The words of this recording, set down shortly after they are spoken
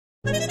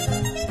In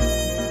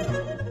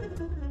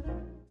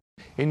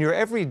your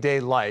everyday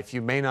life,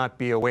 you may not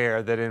be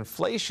aware that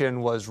inflation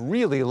was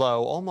really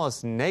low,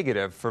 almost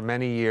negative for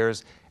many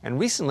years, and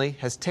recently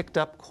has ticked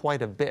up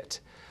quite a bit.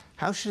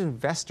 How should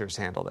investors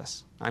handle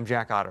this? I'm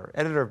Jack Otter,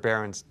 editor of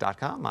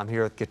Barron's.com. I'm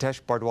here with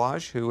Geetesh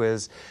Bhardwaj, who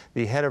is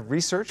the head of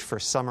research for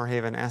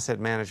SummerHaven Asset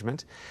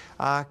Management.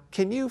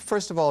 Can you,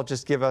 first of all,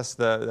 just give us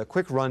the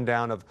quick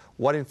rundown of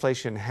what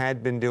inflation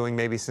had been doing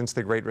maybe since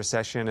the Great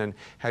Recession and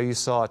how you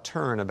saw a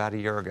turn about a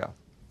year ago?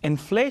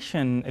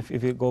 Inflation, if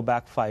you go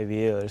back 5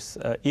 years,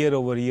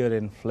 year-over-year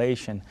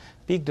inflation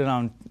peaked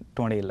around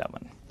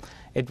 2011.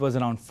 It was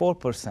around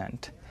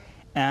 4%.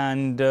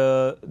 And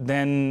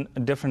then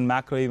different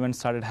macro events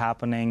started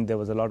happening. There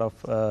was a lot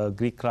of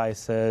Greek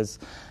crisis.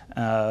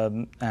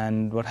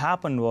 And what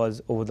happened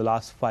was, over the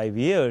last 5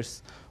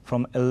 years,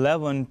 from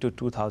 11 to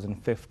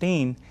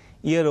 2015,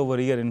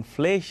 year-over-year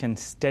inflation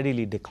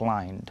steadily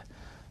declined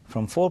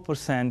from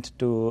 4%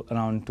 to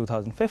around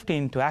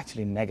 2015 to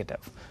actually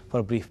negative for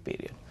a brief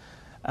period.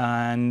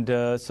 And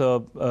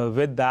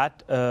with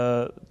that,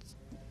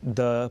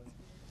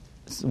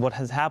 what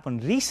has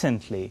happened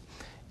recently,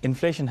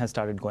 inflation has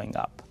started going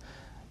up.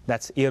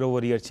 That's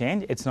year-over-year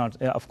change. It's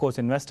not, of course,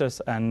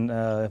 investors and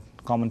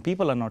common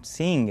people are not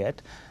seeing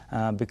it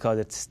because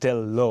it's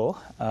still low,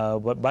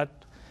 but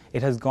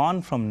it has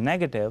gone from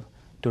negative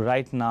to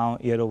right now,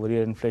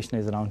 year-over-year inflation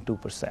is around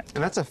 2%.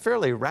 And that's a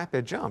fairly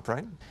rapid jump,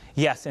 right?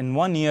 Yes, in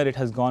 1 year it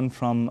has gone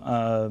from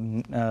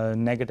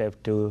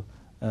negative to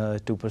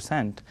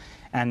 2%.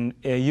 And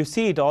you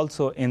see it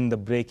also in the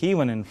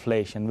break-even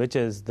inflation, which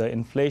is the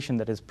inflation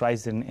that is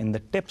priced in the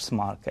TIPS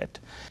market.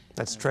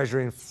 That's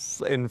Treasury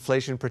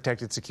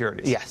inflation-protected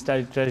securities. Yes,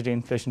 Treasury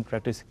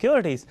inflation-protected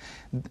securities.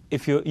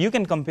 If you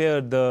can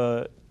compare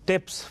the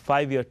TIPS,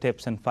 5-year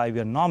TIPS and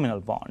 5-year nominal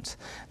bonds.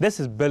 This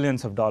is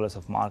billions of dollars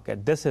of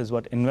market. This is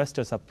what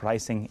investors are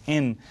pricing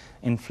in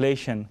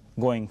inflation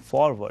going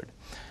forward.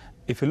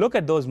 If you look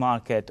at those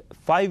markets,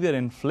 5-year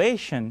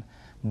inflation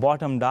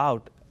bottomed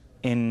out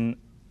in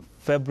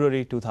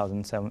February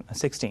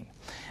 2016.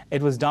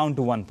 It was down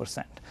to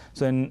 1%.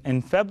 So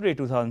in February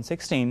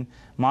 2016,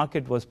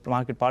 market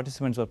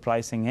participants were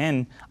pricing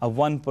in a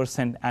 1%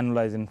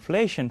 annualized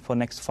inflation for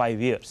next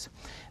 5 years.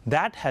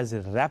 That has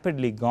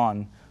rapidly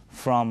gone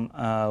from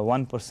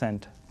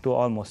 1% to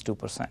almost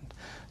 2%.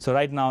 So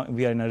right now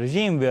we are in a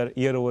regime where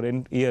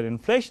year-over-year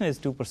inflation is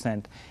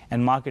 2%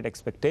 and market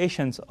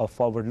expectations of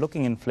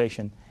forward-looking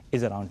inflation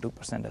is around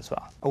 2% as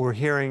well. We're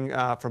hearing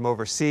from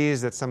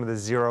overseas that some of the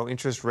zero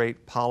interest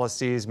rate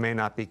policies may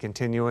not be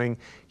continuing.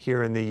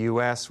 Here in the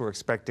U.S., we're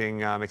expecting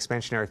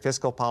expansionary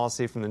fiscal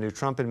policy from the new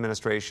Trump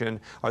administration.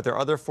 Are there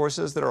other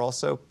forces that are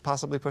also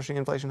possibly pushing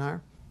inflation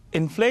higher?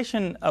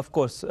 Inflation, of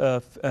course,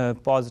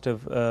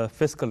 positive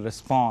fiscal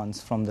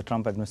response from the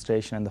Trump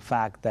administration and the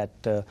fact that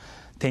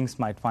things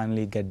might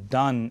finally get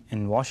done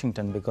in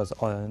Washington because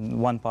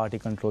one party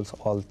controls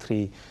all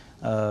three,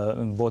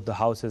 both the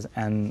houses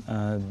and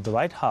the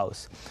White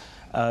House.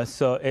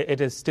 So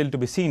it is still to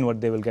be seen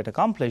what they will get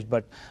accomplished,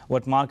 but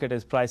what market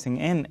is pricing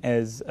in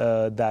is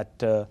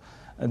that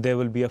there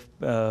will be a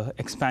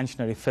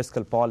expansionary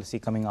fiscal policy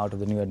coming out of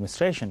the new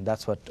administration.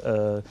 That's what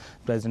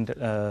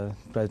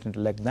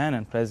President-elect then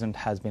and President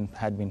had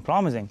been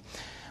promising.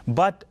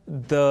 But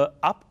the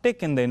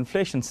uptick in the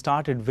inflation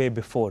started way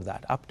before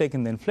that. Uptick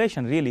in the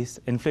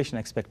inflation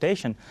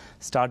expectation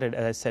started,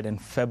 as I said, in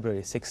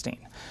February 16.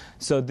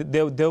 So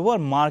there were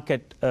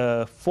market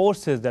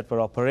forces that were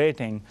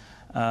operating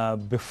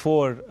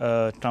before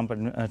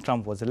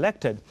Trump was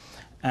elected.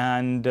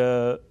 And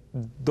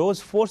those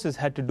forces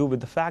had to do with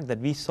the fact that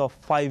we saw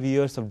 5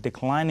 years of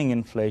declining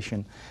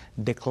inflation,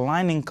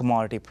 declining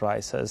commodity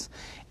prices,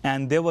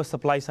 and there were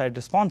supply-side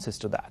responses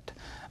to that.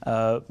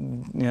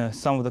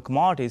 Some of the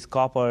commodities,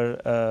 copper,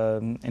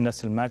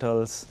 industrial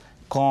metals,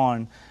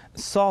 corn,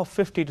 saw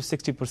 50 to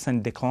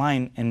 60%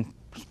 decline in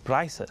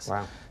prices.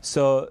 Wow.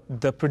 So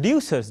the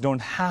producers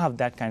don't have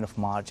that kind of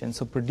margin,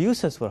 so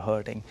producers were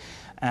hurting.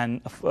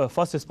 And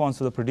first response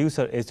to the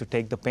producer is to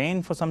take the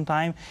pain for some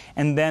time,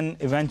 and then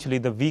eventually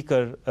the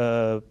weaker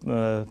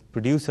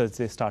producers,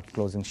 they start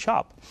closing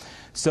shop.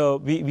 So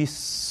we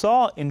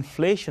saw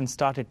inflation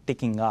started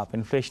ticking up,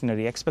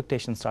 inflationary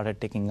expectations started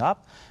ticking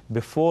up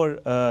before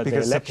the election.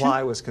 Because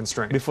supply was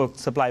constrained. Before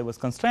supply was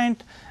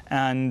constrained,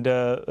 and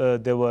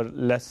there were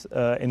less,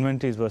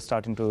 inventories were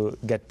starting to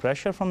get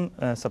pressure from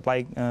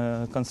supply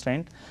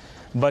constraint.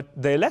 But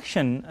the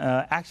election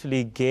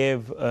actually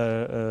gave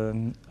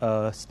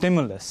a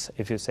stimulus,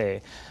 if you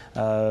say.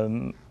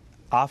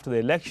 After the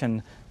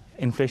election,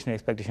 inflationary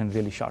expectations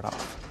really shot up.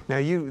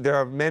 Now, there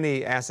are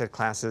many asset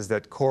classes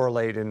that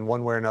correlate in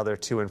one way or another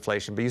to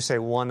inflation, but you say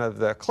one of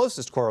the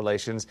closest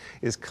correlations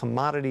is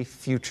commodity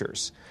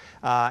futures.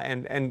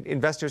 And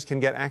investors can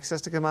get access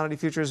to commodity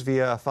futures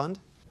via a fund?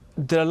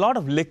 There are a lot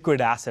of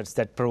liquid assets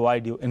that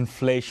provide you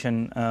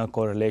inflation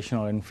correlation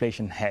or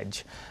inflation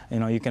hedge. You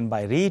know, you can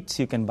buy REITs,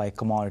 you can buy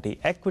commodity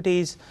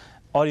equities,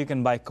 or you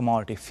can buy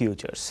commodity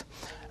futures.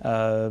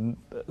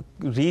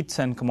 REITs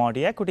and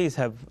commodity equities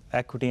have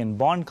equity and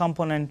bond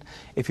component.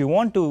 If you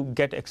want to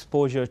get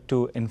exposure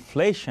to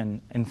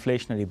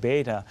inflationary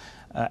beta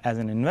as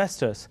an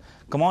investor,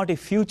 commodity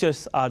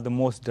futures are the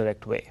most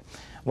direct way.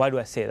 Why do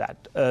I say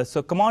that?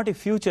 So commodity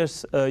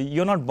futures,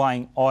 you're not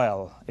buying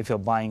oil. If you're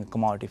buying a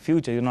commodity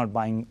future, you're not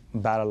buying a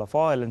barrel of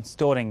oil and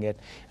storing it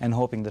and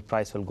hoping the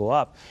price will go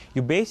up.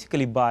 You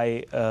basically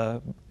buy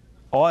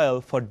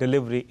oil for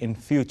delivery in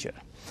future.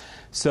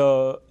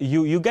 So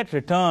you get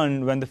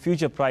return when the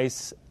future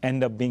price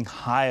end up being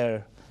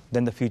higher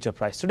than the future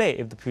price today.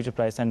 If the future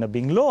price end up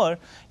being lower,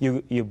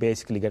 you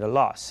basically get a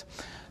loss.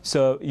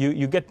 So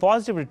you get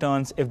positive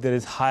returns if there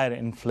is higher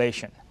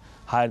inflation,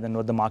 higher than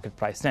what the market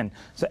priced in.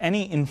 So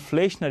any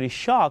inflationary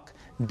shock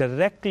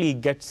directly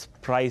gets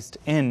priced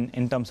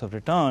in terms of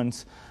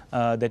returns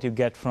that you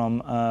get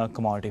from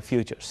commodity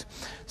futures.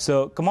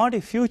 So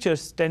commodity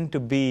futures tend to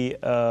be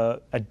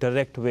a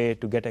direct way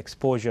to get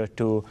exposure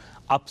to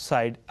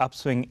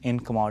upswing in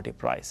commodity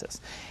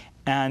prices.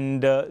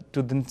 And to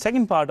the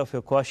second part of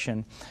your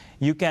question,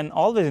 you can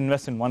always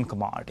invest in one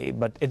commodity,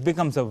 but it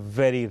becomes a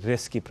very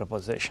risky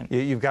proposition.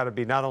 You've got to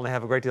be not only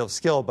have a great deal of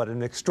skill, but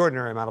an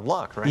extraordinary amount of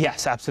luck, right?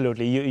 Yes,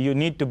 absolutely. You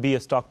need to be a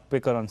stock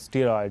picker on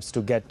steroids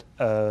to get,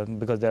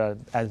 because there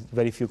are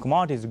very few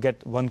commodities, to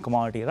get one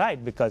commodity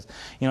right. Because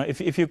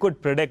if you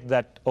could predict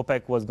that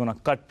OPEC was going to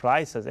cut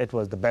prices, it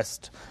was the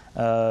best.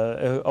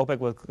 OPEC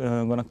was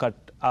going to cut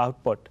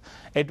output,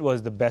 it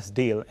was the best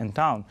deal in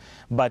town.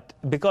 But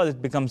because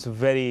it becomes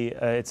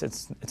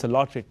it's a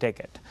lottery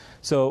ticket.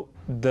 So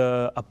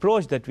the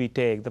approach that we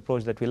take, the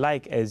approach that we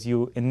like, is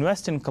you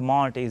invest in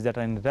commodities that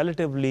are in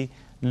relatively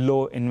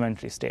low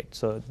inventory state,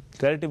 so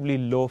relatively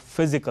low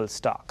physical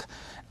stock.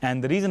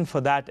 And the reason for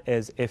that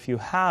is if you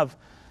have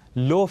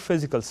low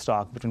physical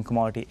stock between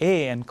commodity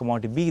A and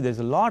commodity B, there's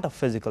a lot of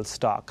physical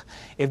stock.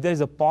 If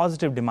there's a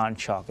positive demand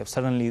shock, if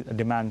suddenly a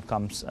demand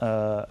comes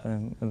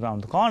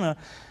around the corner,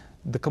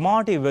 the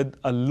commodity with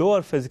a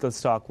lower physical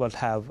stock will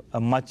have a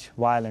much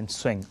violent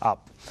swing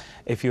up.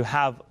 If you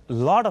have a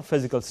lot of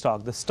physical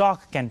stock, the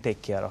stock can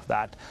take care of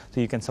that.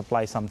 So you can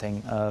supply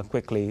something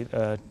quickly,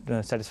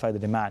 satisfy the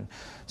demand.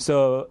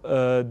 So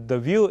the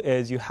view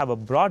is you have a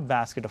broad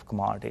basket of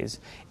commodities,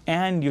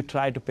 and you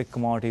try to pick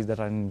commodities that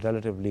are in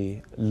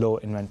relatively low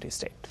inventory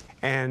state.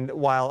 And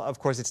while, of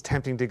course, it's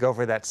tempting to go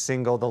for that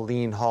single, the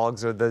lean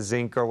hogs or the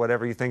zinc or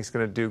whatever you think is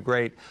going to do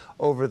great,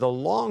 over the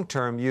long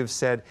term, you've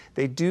said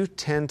they do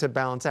tend to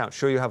balance out.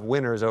 Sure, you have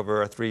winners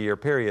over a 3-year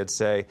period,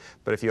 say,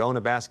 but if you own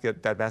that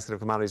basket of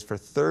commodities for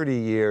 30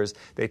 years,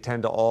 they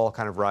tend to all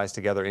kind of rise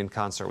together in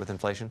concert with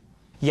inflation?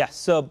 Yes,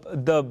 so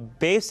the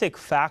basic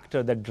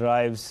factor that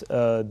drives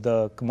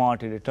the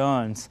commodity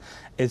returns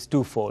is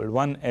twofold.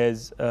 One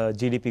is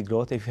GDP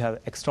growth. If you have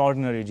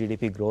extraordinary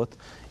GDP growth,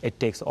 it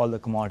takes all the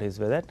commodities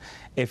with it.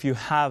 If you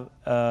have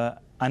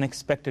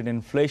unexpected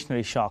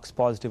inflationary shocks,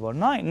 positive or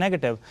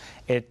negative,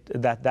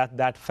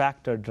 that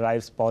factor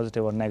drives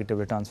positive or negative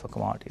returns for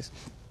commodities.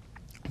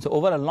 So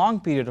over a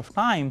long period of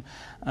time,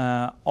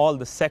 all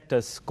the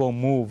sectors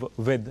co-move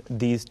with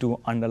these two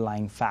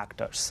underlying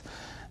factors.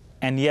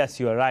 And yes,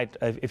 you are right.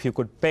 If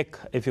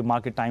you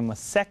market time a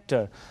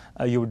sector,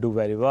 you would do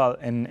very well.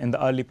 In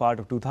the early part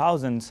of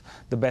 2000s,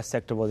 the best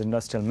sector was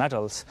industrial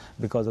metals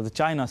because of the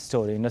China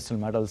story. Industrial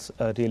metals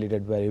really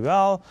did very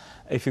well.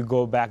 If you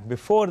go back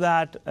before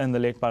that, in the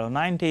late part of the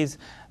 90s,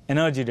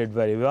 energy did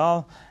very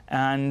well.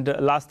 And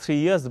last 3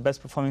 years, the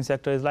best performing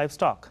sector is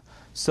livestock.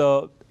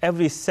 So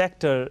every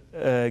sector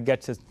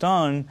gets its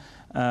turn.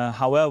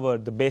 However,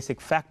 the basic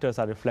factors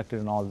are reflected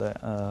in all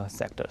the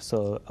sectors.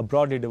 So a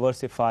broadly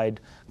diversified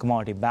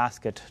commodity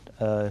basket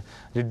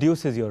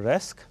reduces your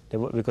risk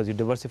because you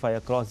diversify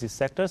across these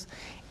sectors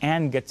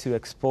and gets you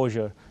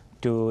exposure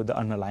to the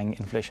underlying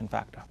inflation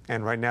factor.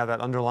 And right now, that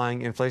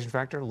underlying inflation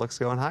factor looks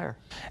going higher.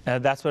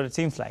 That's what it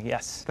seems like,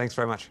 yes. Thanks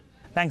very much.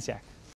 Thanks, Jack.